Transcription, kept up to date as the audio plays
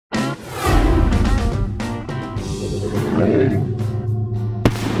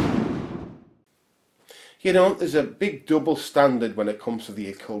You know, there's a big double standard when it comes to the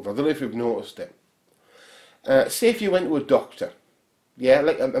occult. I don't know if you've noticed it. Say if you went to a doctor, yeah,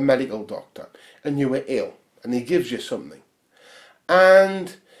 like a medical doctor, and you were ill, and he gives you something,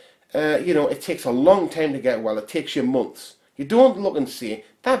 and you know, it takes a long time to get well. It takes you months. You don't look and say,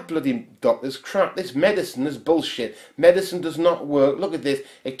 that bloody doctor's crap, this medicine is bullshit, medicine does not work, look at this,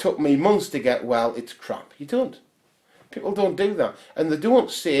 it took me months to get well, it's crap. You don't. People don't do that. And they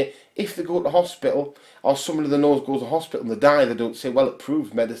don't say, if they go to hospital, or somebody they know goes to hospital and they die, they don't say, well, it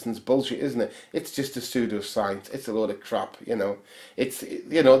proves medicine's bullshit, isn't it? It's just a pseudoscience, it's a load of crap, you know. It's,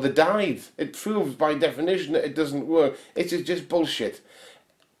 you know, they died. It proves by definition that it doesn't work. It's just bullshit.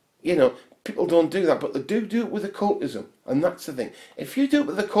 You know, people don't do that, but they do it with occultism, and that's the thing. If you do it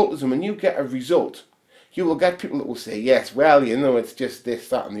with occultism and you get a result, you will get people that will say, yes, well, you know, it's just this,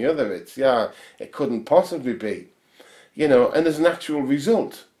 that, and the other. It's, yeah, it couldn't possibly be. You know, and there's an actual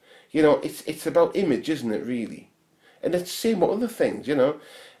result. You know, it's about image, isn't it, really? And it's the same with other things, you know.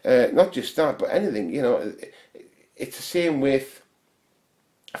 Not just that, but anything, you know. It's the same with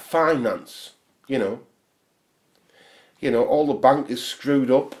finance, you know. You know, all the bank is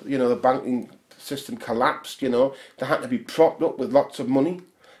screwed up. You know, the banking system collapsed, you know. They had to be propped up with lots of money.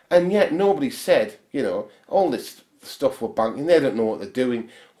 And yet nobody said, you know, all this stuff with banking, they don't know what they're doing.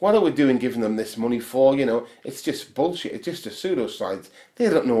 What are we doing giving them this money for? You know, it's just bullshit. It's just a pseudoscience. They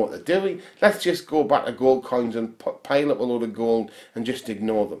don't know what they're doing. Let's just go back to gold coins and pile up a load of gold and just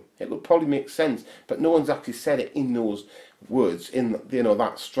ignore them. It will probably make sense, but no one's actually said it in those words, in, you know,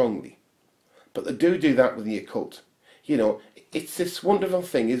 that strongly. But they do that with the occult. You know, it's this wonderful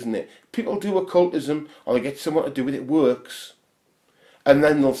thing, isn't it? People do occultism, or they get someone to do it, it works. And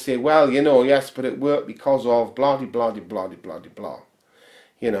then they'll say, well, you know, yes, but it worked because of blah-de-blah-de-blah-de-blah-de-blah.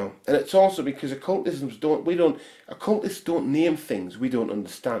 You know, and it's also because occultists don't name things we don't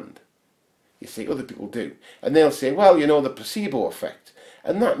understand. You see, other people do. And they'll say, well, you know, the placebo effect.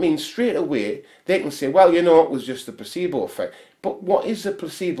 And that means straight away, they can say, well, you know, it was just the placebo effect. But what is the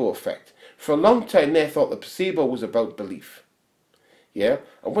placebo effect? For a long time, they thought the placebo was about belief. Yeah?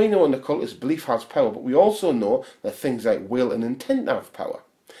 And we know in occultists, belief has power, but we also know that things like will and intent have power.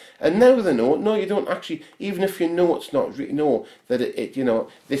 And now they know, no, you don't actually, even if you know it's not, know that it, you know,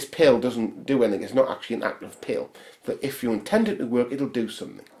 this pill doesn't do anything, it's not actually an active pill. That if you intend it to work, it'll do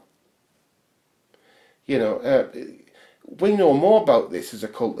something. You know, we know more about this as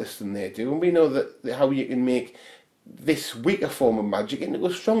occultists than they do, and we know that how you can make this weaker form of magic into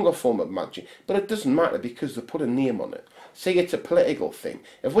a stronger form of magic, but it doesn't matter because they put a name on it. Say it's a political thing.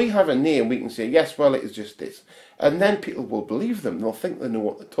 If we have a name, we can say, yes, well, it is just this. And then people will believe them. They'll think they know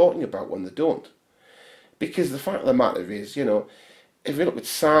what they're talking about when they don't. Because the fact of the matter is, you know, if you look at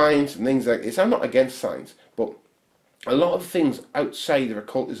science and things like this, I'm not against science, but a lot of things outside of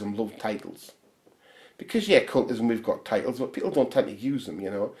occultism love titles. Because, yeah, occultism, we've got titles, but people don't tend to use them, you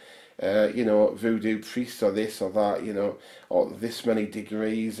know. Voodoo priests or this or that, you know, or this many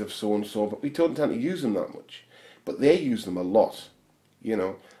degrees of so-and-so, but we don't tend to use them that much. But they use them a lot, you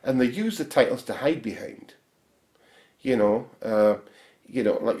know, and they use the titles to hide behind, you know,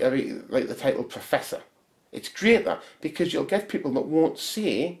 like the title Professor. It's great that, because you'll get people that won't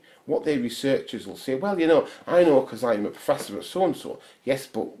say what their researchers will say. Well, you know, I know because I'm a professor of so-and-so. Yes,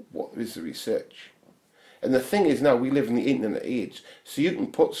 but what is the research? And the thing is now, we live in the internet age, so you can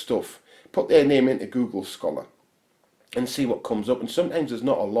put their name into Google Scholar and see what comes up, and sometimes there's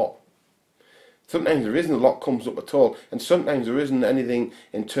not a lot. Sometimes there isn't a lot comes up at all, and sometimes there isn't anything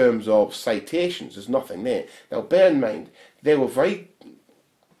in terms of citations, there's nothing there. Now bear in mind, they were very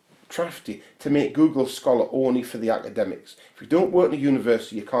crafty to make Google Scholar only for the academics. If you don't work in a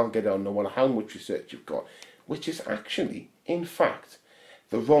university, you can't get on, no matter how much research you've got, which is actually, in fact,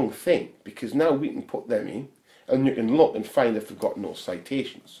 the wrong thing, because now we can put them in and you can look and find if they've got no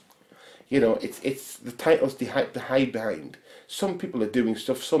citations. You know, it's the titles they hide behind. Some people are doing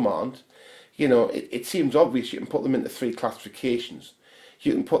stuff, some aren't. You know, it seems obvious. You can put them into 3 classifications.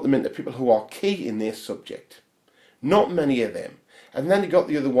 You can put them into people who are key in their subject. Not many of them. And then you got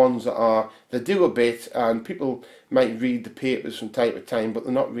the other ones that they do a bit, and people might read the papers from time to time, but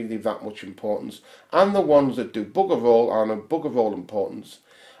they're not really that much importance. And the ones that do bugger all and a bugger all importance,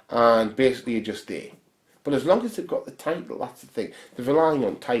 and basically you're just there. But as long as they've got the title, that's the thing. They're relying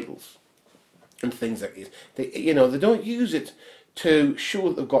on titles and things like this. They don't use it to show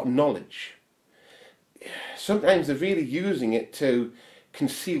that they've got knowledge. Sometimes they're really using it to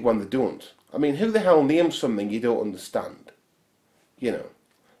conceal when they don't. I mean, who the hell names something you don't understand? You know,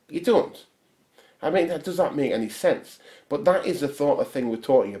 you don't. I mean, does that make any sense? But that is the sort of thing we're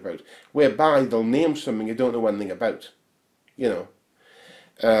talking about, whereby they'll name something you don't know anything about. You know,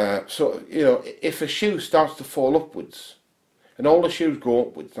 So, you know, if a shoe starts to fall upwards, and all the shoes go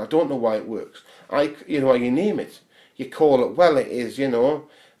upwards, I don't know why it works. You know, you name it. You call it, well, it is, you know,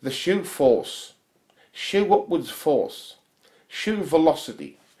 the shoe force, shoe upwards force, shoe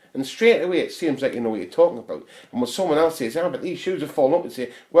velocity. And straight away it seems like you know what you're talking about. And when someone else says, ah, but these shoes are falling up, and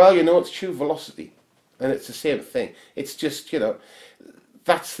say, well, you know, it's shoe velocity. And it's the same thing. It's just, you know,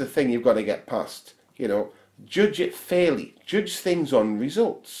 that's the thing you've got to get past. You know, judge it fairly. Judge things on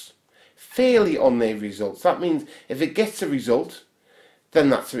results. Fairly on their results. That means if it gets a result, then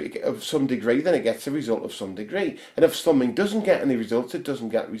that's of some degree, then it gets a result of some degree. And if something doesn't get any results, it doesn't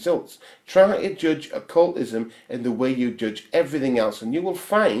get results. Try to judge occultism in the way you judge everything else, and you will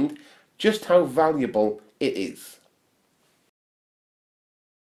find just how valuable it is.